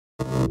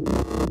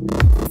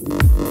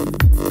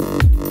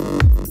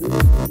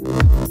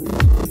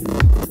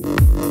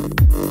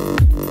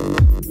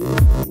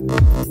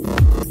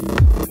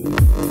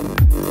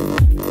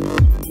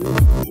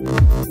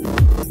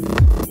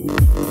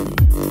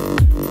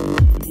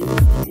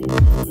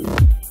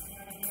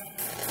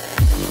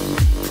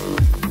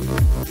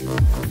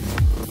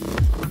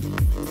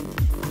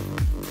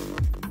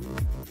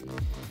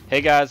Hey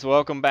guys,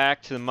 welcome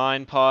back to the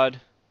MinePod,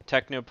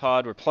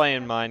 Technopod. We're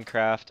playing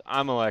Minecraft.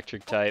 I'm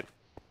Electric Type.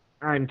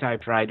 I'm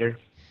Typewriter.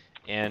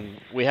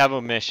 And we have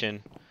a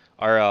mission.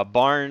 Our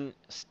barn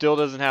still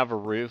doesn't have a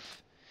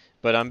roof,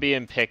 but I'm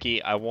being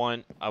picky. I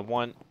want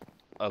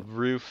a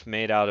roof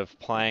made out of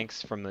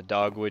planks from the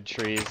dogwood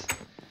trees.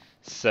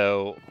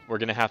 So we're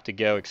gonna have to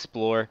go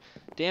explore.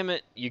 Damn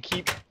it, you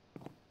keep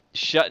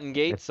shutting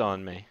gates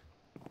on me.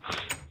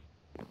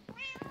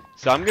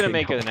 So I'm gonna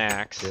make an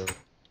axe.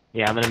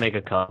 Yeah, I'm gonna make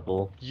a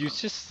couple. You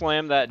just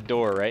slammed that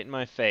door right in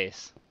my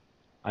face.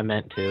 I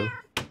meant to.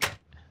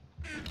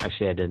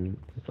 Actually, I didn't.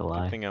 It's a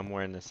lie. I think I'm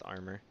wearing this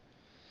armor.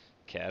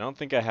 Okay, I don't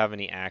think I have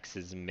any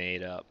axes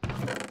made up.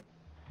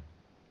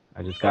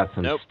 I just got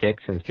some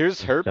sticks and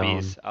here's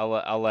Herpes.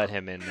 stone. I'll let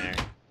him in there.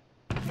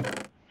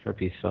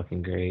 Herpes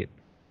fucking great.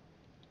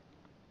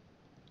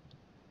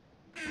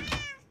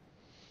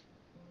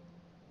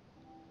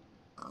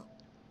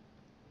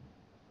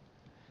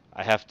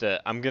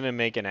 I'm gonna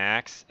make an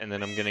axe and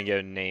then I'm gonna go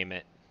name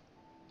it.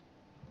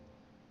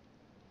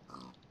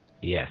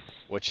 Yes.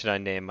 What should I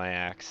name my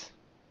axe?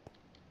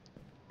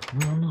 I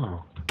don't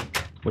know.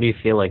 What do you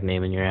feel like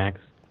naming your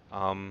axe?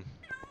 I'm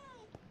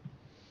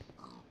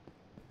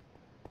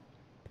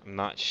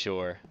not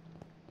sure.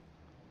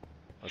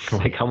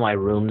 Like how my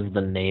room's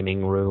the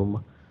naming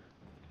room.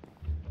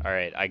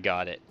 Alright, I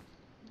got it.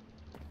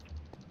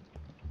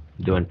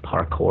 I'm doing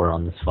parkour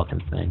on this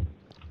fucking thing.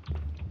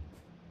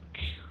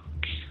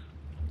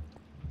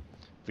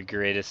 The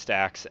greatest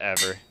axe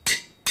ever.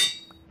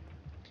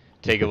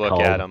 Take a look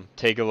at him.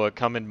 Take a look.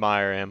 Come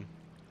admire him.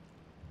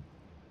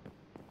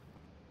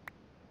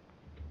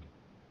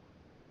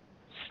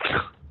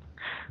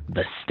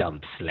 The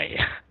Stump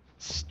Slayer.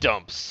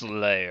 Stump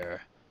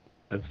Slayer.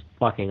 That's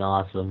fucking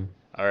awesome.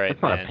 Alright,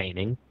 That's not a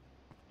painting.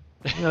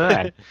 Look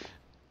at that.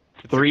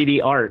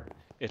 3D art.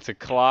 It's a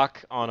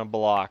clock on a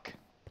block.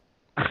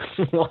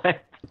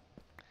 What?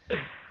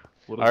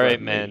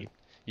 Alright, man.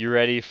 You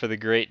ready for the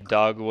great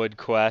Dogwood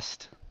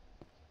quest?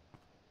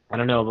 I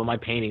don't know, but my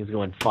painting's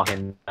going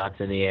fucking nuts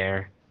in the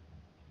air.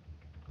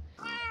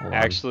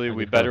 Actually,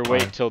 we better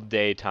wait till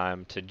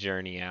daytime to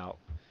journey out.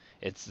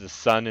 The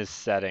sun is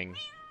setting.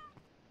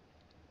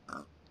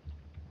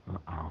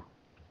 Uh-oh.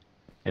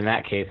 In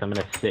that case, I'm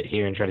gonna sit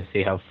here and try to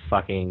see how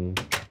fucking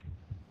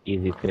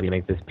easy it's gonna be to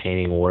make this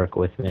painting work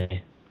with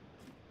me.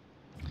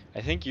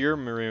 I think your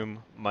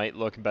room might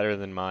look better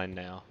than mine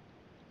now.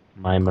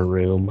 My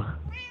room.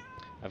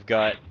 I've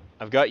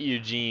got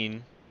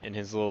Eugene in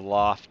his little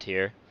loft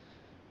here.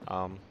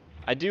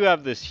 I do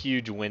have this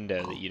huge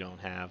window that you don't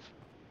have.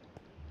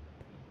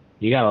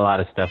 You got a lot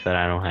of stuff that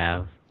I don't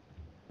have.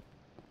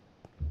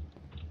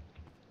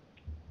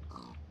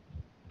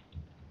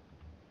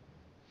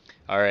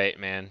 All right,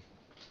 man.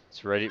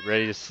 It's ready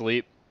to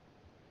sleep.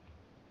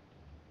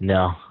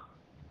 No.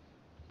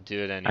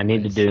 Do it anyway. I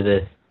need to do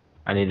this.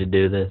 I need to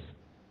do this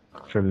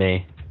for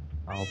me.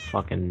 I'll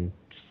fucking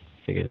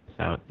figure this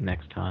out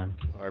next time.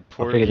 Our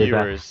poor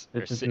viewers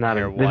are sitting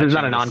here watching this is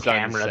not an the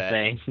on-camera sunset.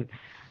 thing.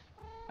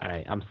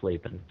 Alright, I'm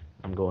sleeping.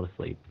 I'm going to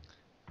sleep.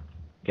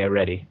 Get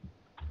ready.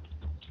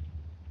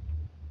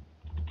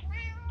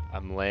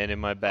 I'm laying in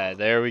my bed.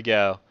 There we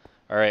go.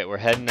 Alright, we're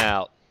heading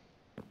out.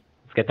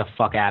 Let's get the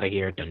fuck out of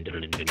here.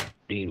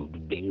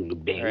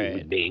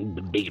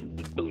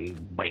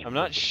 I'm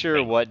not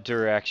sure what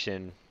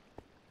direction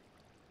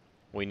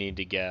we need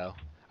to go.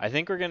 I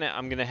think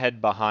I'm gonna head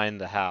behind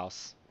the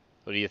house.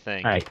 What do you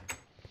think? Alright.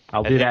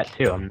 I'll do that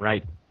too. I'm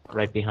right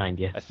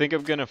behind you. I think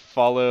I'm gonna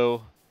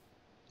follow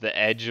the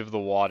edge of the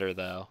water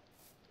though.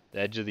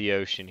 The edge of the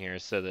ocean here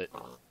so that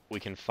we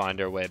can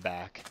find our way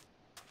back.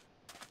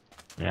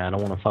 Yeah, I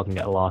don't want to fucking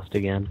get lost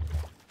again.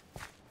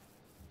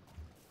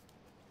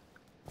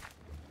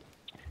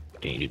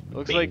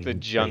 Looks like the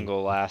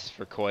jungle lasts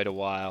for quite a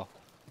while.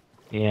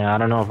 Yeah, I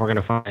don't know if we're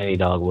gonna find any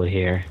dogwood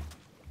here.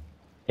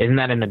 Isn't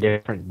that in a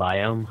different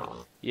biome?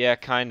 Yeah,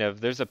 kind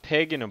of. There's a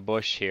pig in a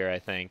bush here, I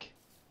think.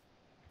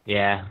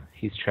 Yeah,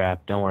 he's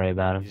trapped. Don't worry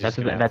about him.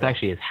 That's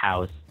actually his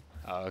house.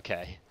 Oh,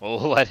 okay. We'll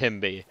let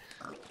him be.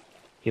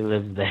 He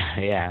lives there.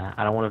 Yeah,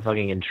 I don't want to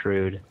fucking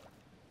intrude.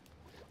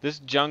 This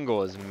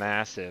jungle is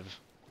massive.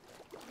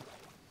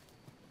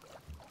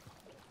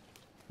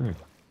 Yeah,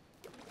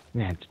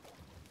 it's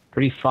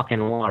pretty fucking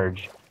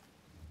large.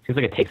 Seems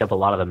like it takes up a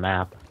lot of the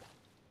map.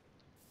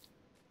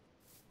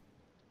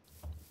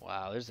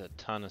 Wow, there's a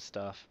ton of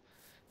stuff.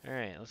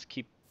 Alright, let's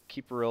keep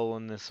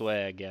rolling this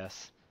way, I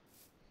guess.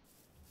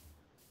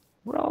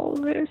 Roll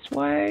this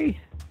way.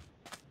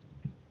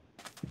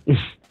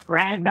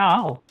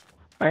 Randall.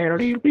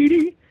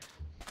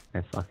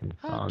 That fucking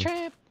song. Hot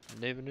tramp,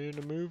 living in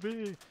a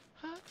movie.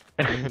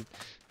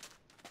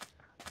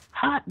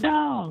 hot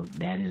dog,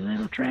 daddy's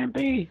little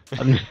trampy.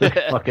 I'm just like,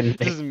 fucking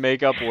Just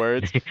make up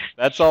words.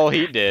 That's all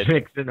he did.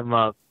 mixing them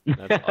up.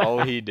 That's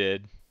all he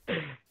did. It's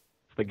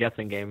the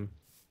guessing game.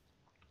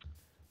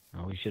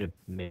 Oh, we should have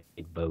made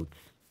boats.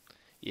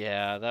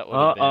 Yeah, that would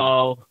have been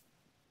Uh-oh.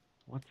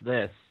 What's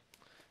this?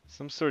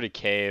 some sort of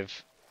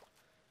cave.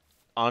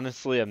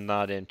 Honestly, I'm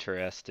not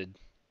interested.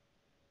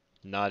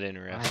 Not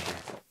interested.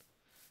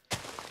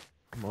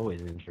 I'm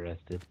always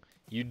interested.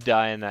 You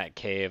die in that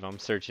cave. I'm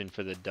searching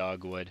for the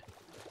dogwood.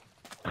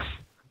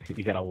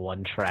 You got a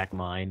one-track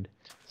mind.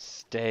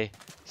 Stay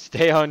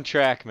on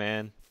track,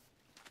 man.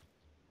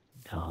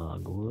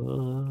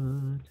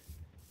 Dogwood.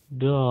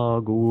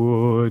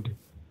 Dogwood.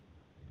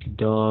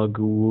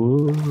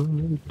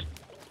 Dogwood.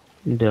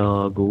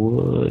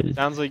 Dogwood.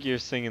 Sounds like you're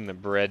singing the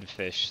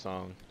breadfish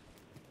song.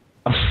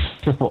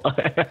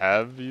 What?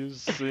 Have you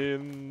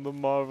seen the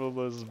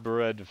marvelous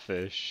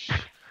breadfish?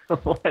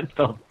 What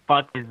the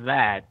fuck is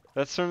that?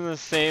 That's from the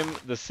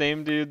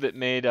same dude that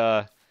made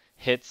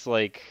hits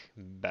like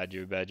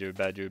badger, badger,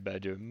 badger,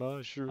 badger,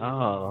 mushroom.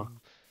 Oh.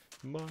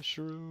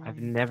 Mushroom. I've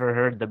never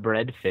heard the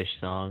breadfish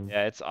song.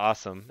 Yeah, it's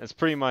awesome. It's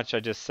pretty much I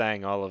just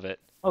sang all of it.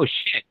 Oh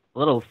shit.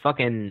 Little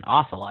fucking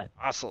ocelot.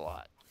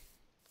 Ocelot.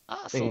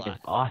 I think Ocelot.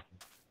 it's awesome.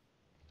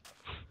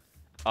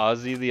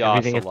 Ozzy the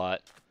Everything is-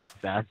 Ocelot.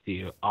 That's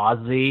you.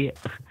 Ozzy.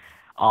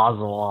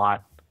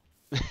 Ocelot.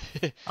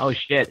 Oh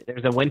shit,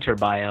 there's a winter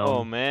biome.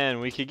 Oh man,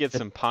 we could get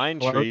some pine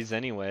Well- trees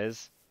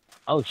anyways.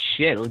 Oh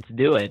shit, let's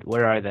do it.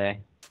 Where are they?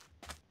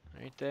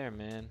 Right there,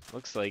 man.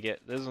 Looks like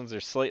it. Those ones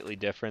are slightly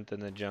different than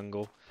the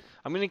jungle.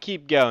 I'm gonna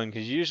keep going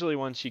because usually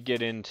once you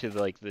get into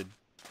like the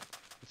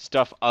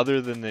stuff other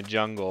than the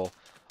jungle,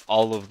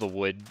 all of the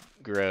wood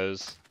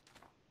grows.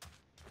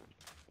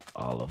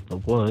 All of the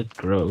wood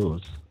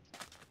grows.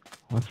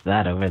 What's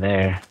that over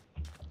there?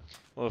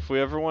 Well, if we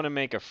ever want to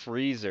make a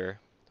freezer,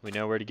 we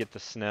know where to get the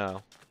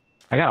snow.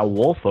 I got a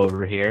wolf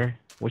over here.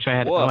 Wish I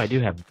had. Wolf. Oh, I do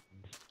have.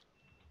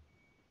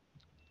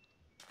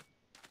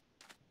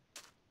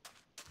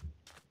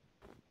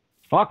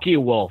 Fuck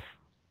you, wolf.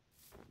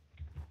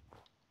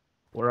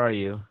 Where are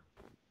you?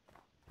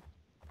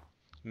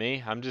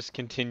 Me? I'm just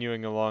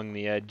continuing along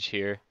the edge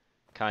here,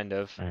 kind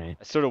of. Alright.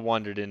 I sort of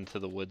wandered into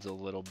the woods a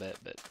little bit,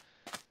 but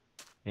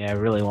Yeah, I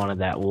really wanted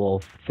that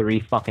wolf. 3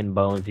 fucking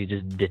bones. He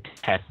just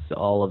detests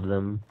all of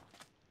them.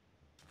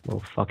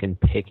 Little fucking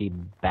picky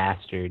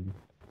bastard.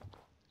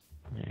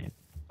 Alright.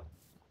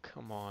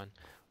 come on.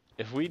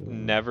 If we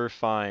never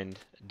find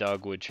a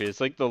dogwood tree, it's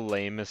like the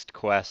lamest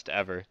quest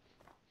ever.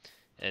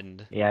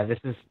 And Yeah, this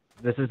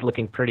is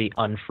looking pretty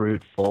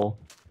unfruitful.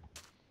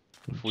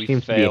 if we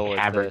Seems fail to be a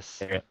at cavern this,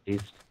 there, at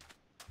least.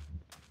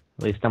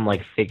 At least I'm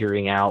like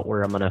figuring out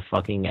where I'm gonna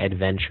fucking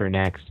adventure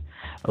next.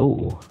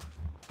 Oh.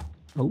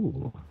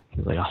 Oh.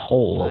 There's like a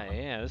hole.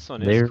 yeah, this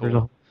one is There's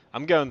cool.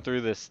 I'm going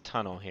through this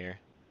tunnel here.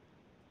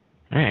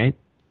 Alright.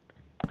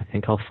 I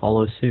think I'll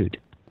follow suit.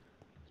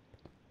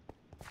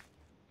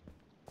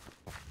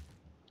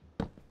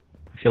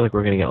 I feel like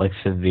we're gonna get like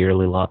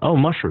severely lost. Oh,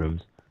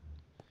 mushrooms.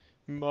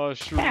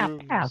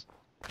 Mushrooms.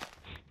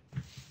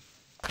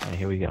 Alright,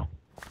 here we go.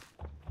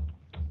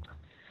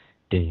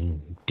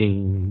 Ding,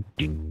 ding,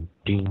 ding,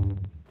 ding,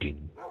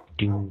 ding,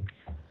 ding.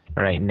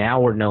 Alright, now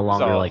we're no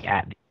longer So, like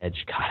at the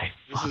edge. God, I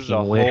This fucking is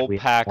a wish whole we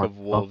had pack more of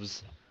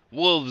wolves.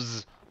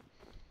 Wolves!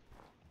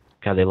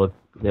 God, they look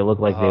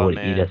like they Oh, would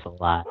man. eat us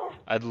alive.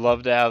 I'd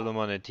love to have them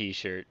on a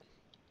t-shirt.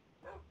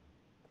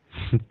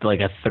 Like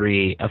a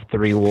three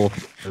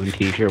wolf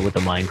t-shirt with a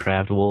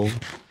Minecraft wolf.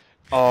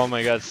 Oh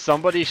my god,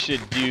 somebody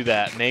should do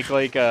that. Make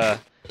like a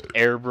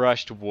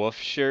airbrushed wolf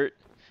shirt,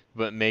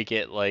 but make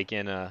it like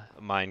in a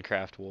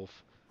Minecraft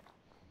wolf.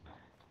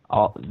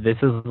 This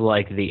is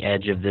like the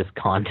edge of this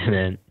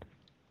continent.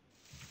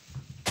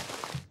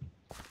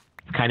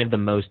 It's kind of the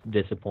most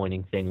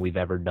disappointing thing we've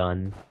ever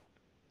done.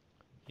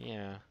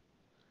 Yeah.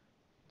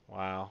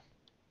 Wow.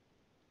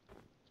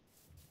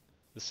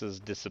 This is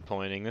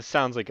disappointing. This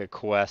sounds like a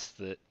quest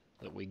that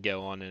we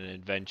go on an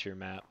adventure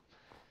map.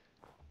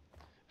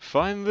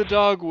 Find the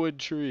dogwood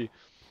tree.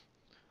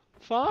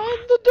 Find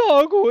the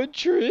dogwood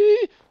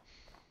tree.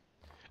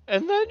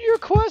 And then your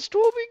quest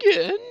will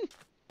begin.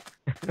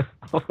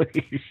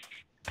 Holy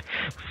sh-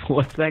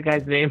 What's that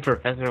guy's name?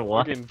 Professor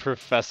what? Fucking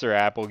Professor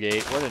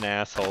Applegate. What an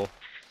asshole.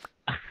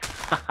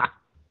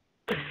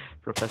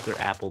 Professor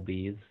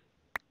Applebee's.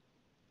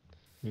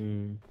 There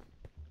we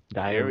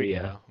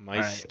Diarrhea. go. My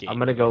Alright, skate I'm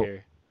gonna over go.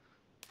 here.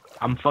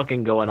 I'm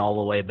fucking going all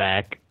the way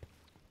back.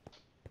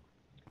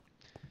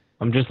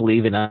 I'm just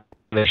leaving out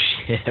the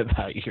shit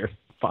about your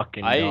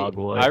fucking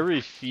dogwood. I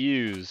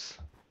refuse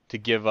to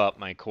give up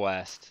my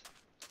quest.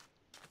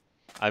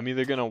 I'm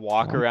either gonna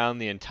walk around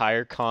the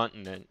entire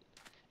continent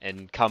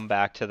and come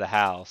back to the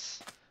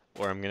house,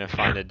 or I'm gonna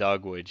find a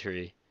dogwood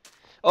tree.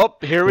 Oh,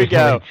 here we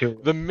go.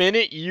 The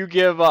minute you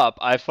give up,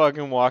 I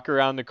fucking walk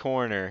around the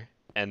corner,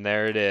 and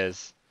there it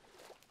is.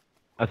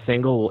 A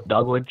single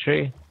dogwood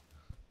tree?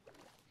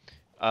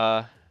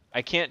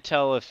 I can't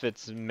tell if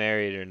it's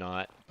married or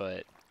not,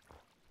 but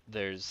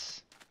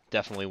there's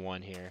definitely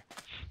one here.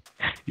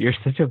 You're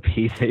such a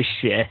piece of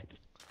shit.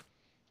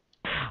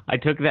 I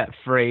took that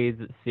phrase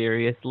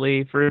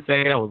seriously for a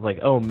second. I was like,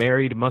 oh,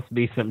 married must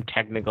be some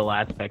technical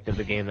aspect of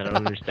the game that I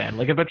don't understand.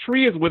 Like, if a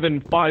tree is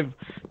within 5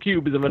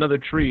 cubes of another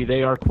tree,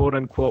 they are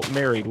quote-unquote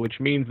married,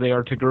 which means they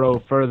are to grow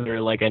further,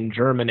 like, and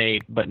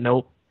germinate. But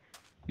nope,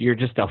 you're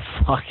just a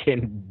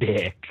fucking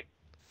dick.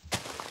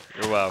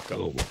 You're welcome.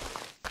 Oh,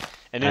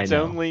 And it's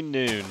only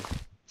noon,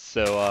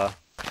 so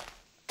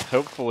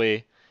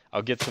hopefully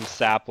I'll get some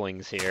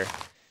saplings here,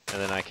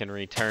 and then I can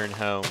return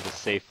home to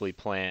safely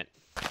plant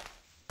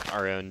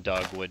our own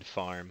dogwood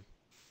farm.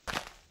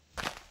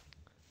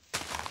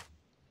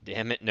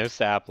 Damn it, no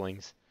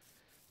saplings.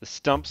 The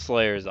stump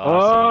slayer is awesome.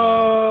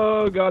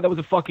 Oh god, that was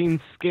a fucking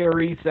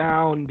scary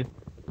sound.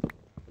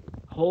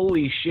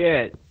 Holy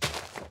shit.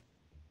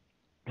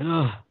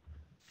 Ugh.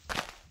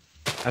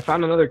 I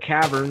found another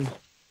cavern.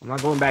 I'm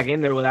not going back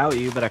in there without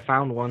you, but I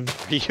found one.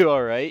 Are you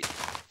alright?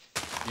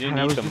 You didn't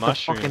God, eat the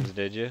mushrooms,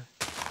 did you?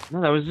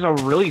 No, that was just a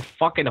really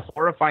fucking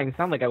horrifying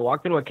sound. Like, I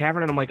walked into a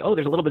cavern and I'm like, oh,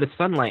 there's a little bit of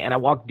sunlight. And I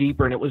walked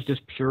deeper and it was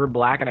just pure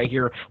black and I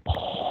hear...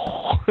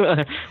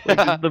 like,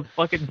 just the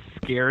fucking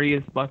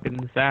scariest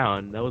fucking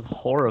sound. That was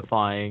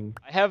horrifying.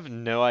 I have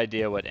no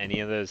idea what any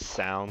of those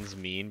sounds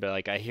mean, but,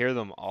 like, I hear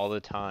them all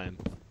the time.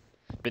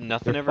 But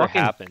nothing ever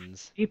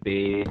happens.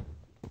 Creepy.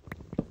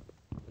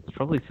 It's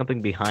probably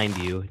something behind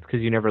you. It's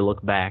because you never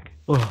look back.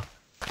 Ugh.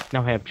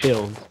 Now I have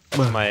chills.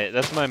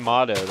 That's my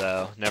motto,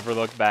 though. Never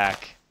look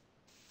back.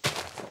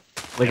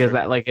 Like,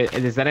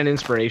 is that an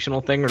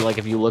inspirational thing, or like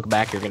if you look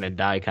back you're gonna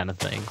die kind of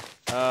thing?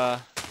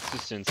 It's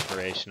just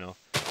inspirational.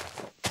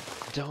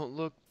 Don't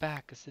look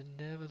back. I said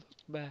never look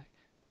back.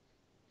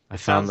 It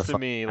sounds to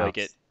me like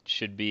it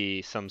should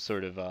be some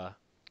sort of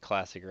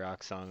classic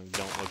rock song.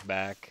 Don't look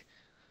back.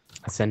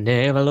 I said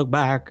never look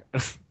back.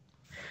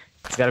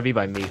 It's gotta be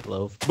by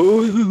Meatloaf.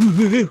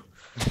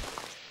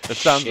 That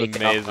sounds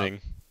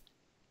amazing.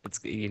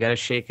 You gotta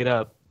shake it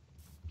up.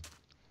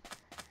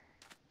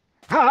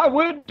 I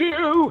would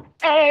do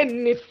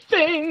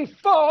anything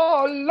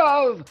for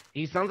love.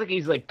 He sounds like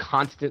he's like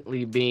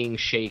constantly being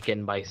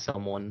shaken by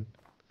someone.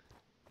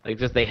 Like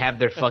just they have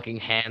their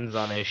fucking hands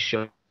on his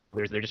shoulders.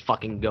 They're just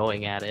fucking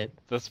going at it.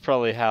 That's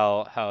probably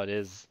how it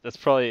is. That's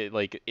probably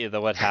like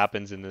what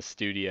happens in the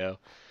studio.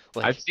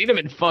 Like, I've seen him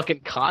in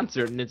fucking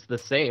concert and it's the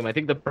same. I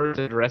think the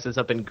person dresses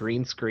up in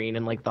green screen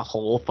and like the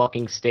whole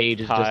fucking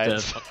stage is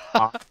just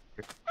a...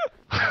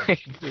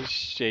 Just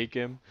shake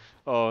him.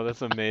 Oh,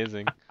 that's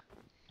amazing.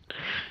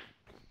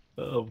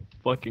 Oh,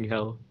 fucking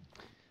hell.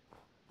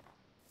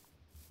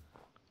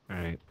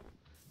 Alright.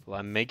 Well,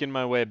 I'm making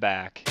my way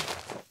back.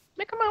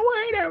 Making my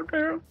way down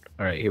there.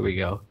 Alright, here we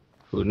go.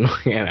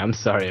 I'm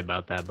sorry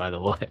about that, by the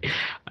way.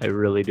 I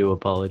really do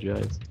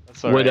apologize.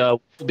 That's all right.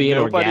 Would be an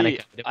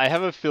organic... I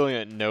have a feeling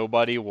that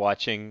nobody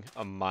watching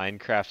a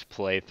Minecraft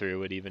playthrough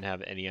would even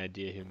have any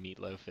idea who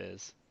Meatloaf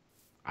is.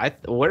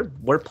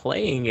 We're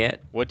playing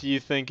it. What do you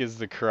think is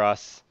the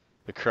cross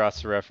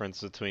reference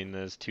between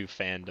those two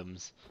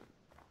fandoms?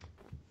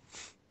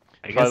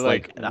 I guess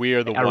like we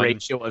are the a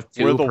ratio of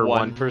 2 we're the per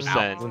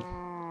 1%.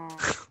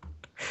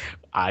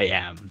 I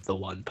am the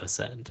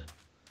 1%.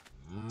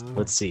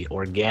 Let's see,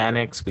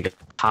 organics. We got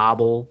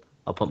cobble.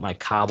 I'll put my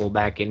cobble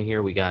back in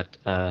here. We got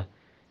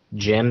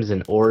gems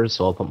and ores,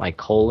 so I'll put my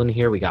coal in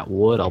here. We got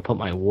wood. I'll put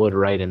my wood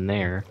right in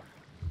there.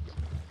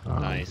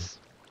 Nice.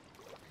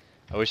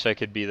 I wish I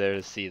could be there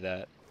to see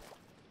that.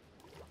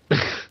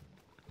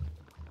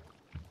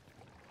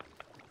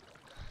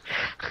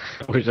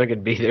 I wish I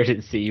could be there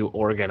to see you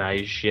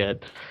organize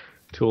shit.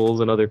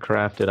 Tools and other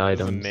crafted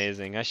items. That's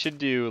amazing. I should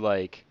do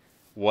like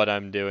what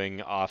I'm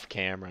doing off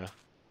camera,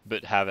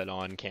 but have it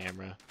on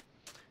camera.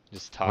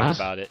 Just talk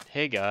about it.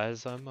 Hey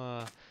guys,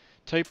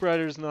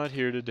 typewriter's not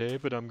here today,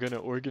 but I'm gonna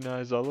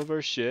organize all of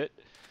our shit.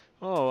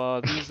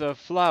 Oh, these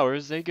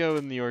flowers, they go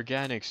in the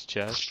organics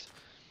chest.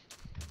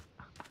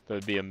 That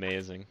would be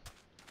amazing.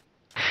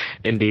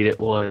 Indeed it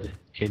would.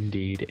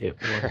 Indeed it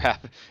would.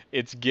 Crap,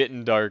 it's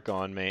getting dark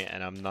on me,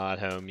 and I'm not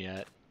home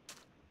yet.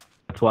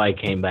 That's why I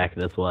came back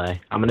this way.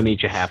 I'm gonna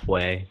meet you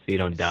halfway, so you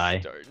don't die.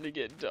 It's starting to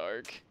get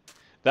dark.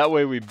 That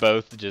way we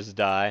both just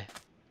die.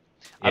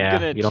 Yeah,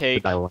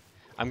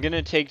 I'm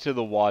gonna take to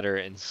the water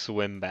and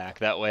swim back.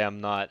 That way I'm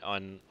not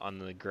on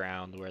the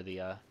ground where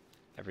the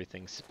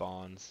everything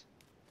spawns.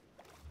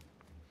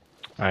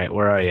 All right,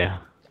 where are you?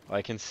 Well,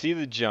 I can see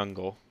the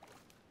jungle,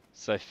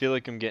 so I feel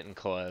like I'm getting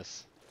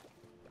close.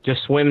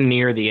 Just swim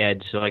near the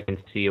edge so I can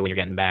see you when you're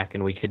getting back,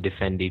 and we could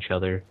defend each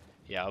other.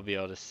 Yeah, I'll be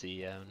able to see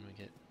you when we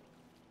get...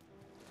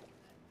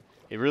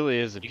 It really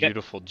is a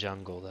beautiful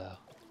jungle, though.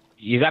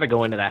 You gotta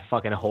go into that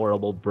fucking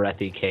horrible,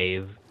 breathy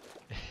cave.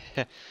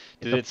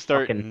 Did it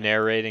start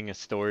narrating a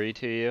story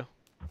to you?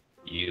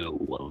 You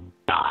will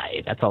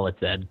die. That's all it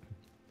said.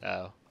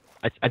 Oh.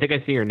 I think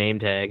I see your name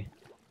tag.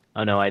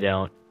 Oh, no, I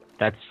don't.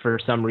 That's for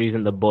some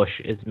reason the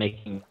bush is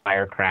making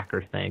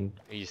firecracker thing.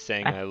 Are you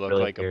saying I look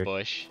like a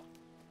bush?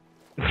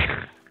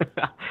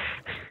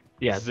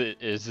 Yes.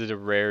 Is it a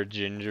rare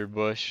ginger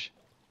bush?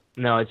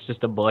 No, it's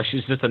just a bush.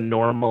 It's just a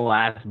normal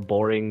ass,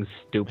 boring,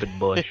 stupid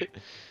bush.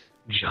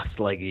 Just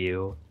like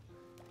you.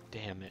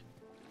 Damn it.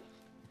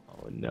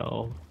 Oh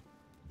no.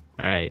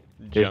 All right.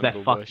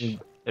 Jungle bush.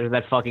 There's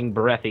that fucking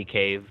breathy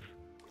cave.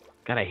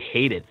 God, I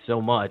hate it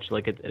so much.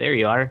 There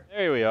you are.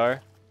 There we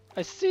are.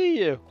 I see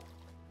you.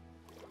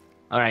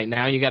 All right,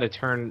 now you got to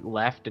turn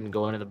left and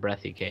go into the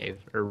breathy cave,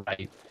 or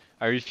right.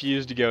 I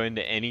refuse to go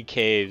into any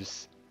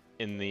caves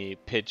in the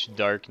pitch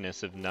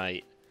darkness of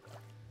night.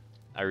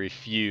 I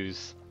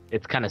refuse.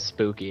 It's kind of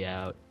spooky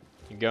out.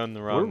 You're going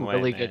the wrong way, We're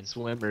really man. good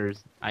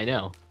swimmers. I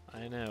know.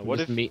 I know.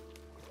 What if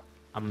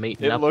I'm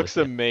meeting it up looks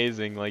with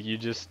amazing? Like you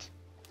just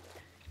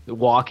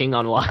walking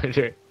on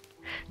water,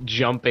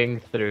 jumping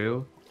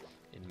through.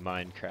 in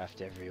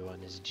Minecraft,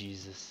 everyone is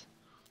Jesus.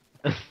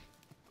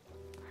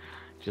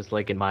 Just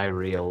like in my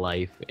real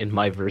life, in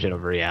my version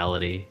of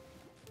reality,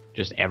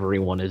 just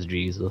everyone is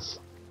Jesus.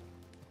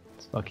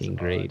 It's fucking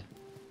great.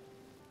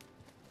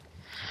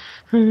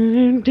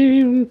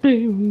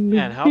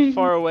 Man, how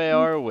far away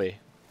are we?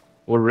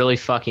 We're really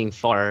fucking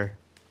far.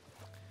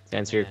 To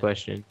answer your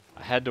question,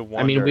 I had to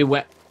wonder. we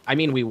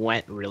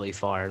went really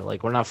far.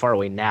 Like we're not far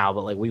away now,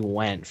 but like we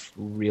went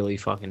really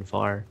fucking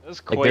far. It was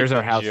Like quite there's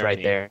our the house right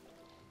journey. there.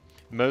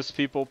 Most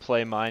people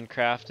play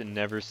Minecraft and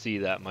never see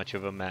that much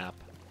of a map.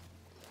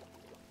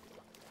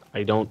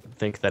 I don't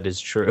think that is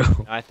true.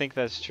 I think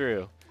that's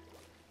true.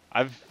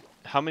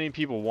 How many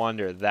people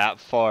wander that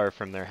far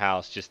from their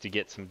house just to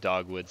get some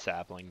dogwood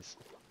saplings?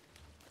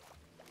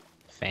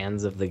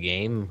 Fans of the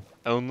game.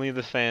 Only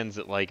the fans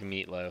that like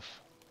meatloaf.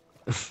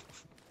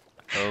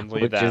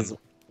 Only Which them. is,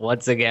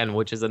 once again,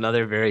 which is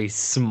another very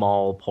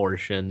small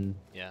portion.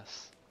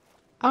 Yes.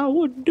 I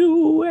would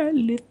do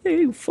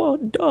anything for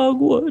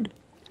Dogwood.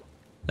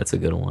 That's a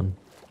good one.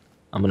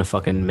 I'm gonna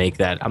fucking make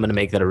that. I'm gonna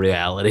make that a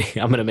reality.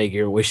 I'm gonna make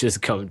your wishes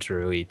come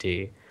true,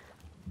 E.T.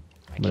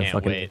 I'm gonna can't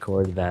fucking wait.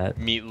 record that.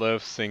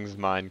 Meatloaf sings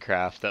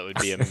Minecraft. That would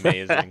be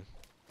amazing.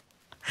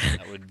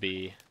 That would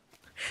be.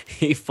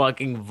 He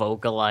fucking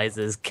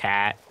vocalizes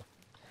cat.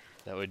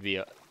 That would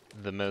be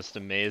the most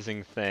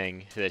amazing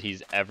thing that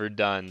he's ever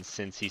done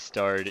since he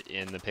starred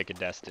in The Pick of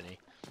Destiny.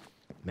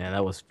 Man,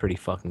 that was pretty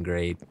fucking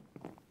great.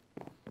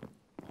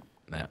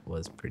 That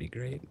was pretty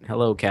great.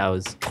 Hello,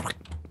 cows.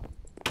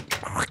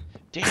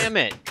 Damn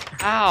it!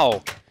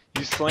 Ow!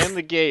 You slammed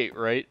the gate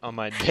right on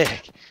my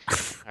dick.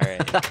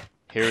 Alright,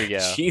 here we go.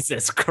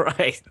 Jesus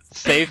Christ.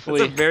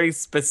 Safely. That's a very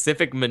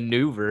specific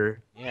maneuver.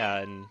 Yeah,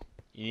 and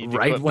you need to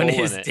Right quit when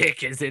pulling his it.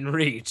 dick is in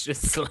reach,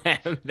 just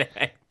slam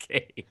that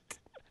gate.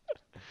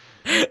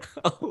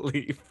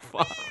 Holy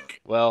fuck.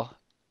 Well,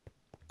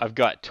 I've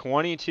got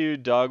 22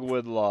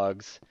 dogwood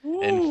logs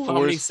and Ooh, how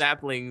many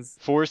saplings?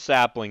 4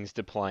 saplings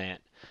to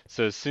plant.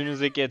 So as soon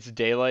as it gets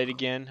daylight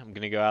again, I'm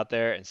gonna go out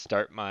there and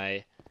start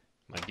my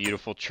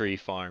beautiful tree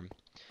farm.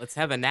 Let's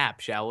have a nap,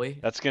 shall we?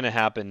 That's gonna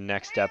happen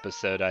next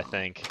episode, I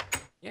think.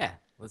 Yeah,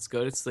 let's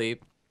go to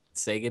sleep,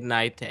 say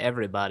goodnight to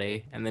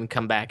everybody, and then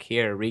come back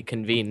here,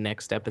 reconvene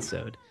next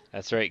episode.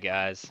 That's right,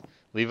 guys.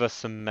 Leave us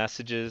some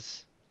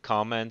messages.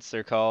 Comments,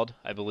 they're called,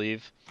 I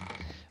believe.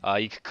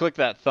 You can click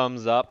that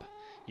thumbs up.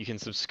 You can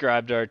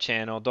subscribe to our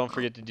channel. Don't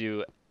forget to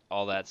do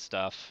all that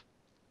stuff.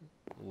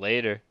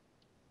 Later.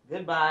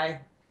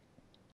 Goodbye.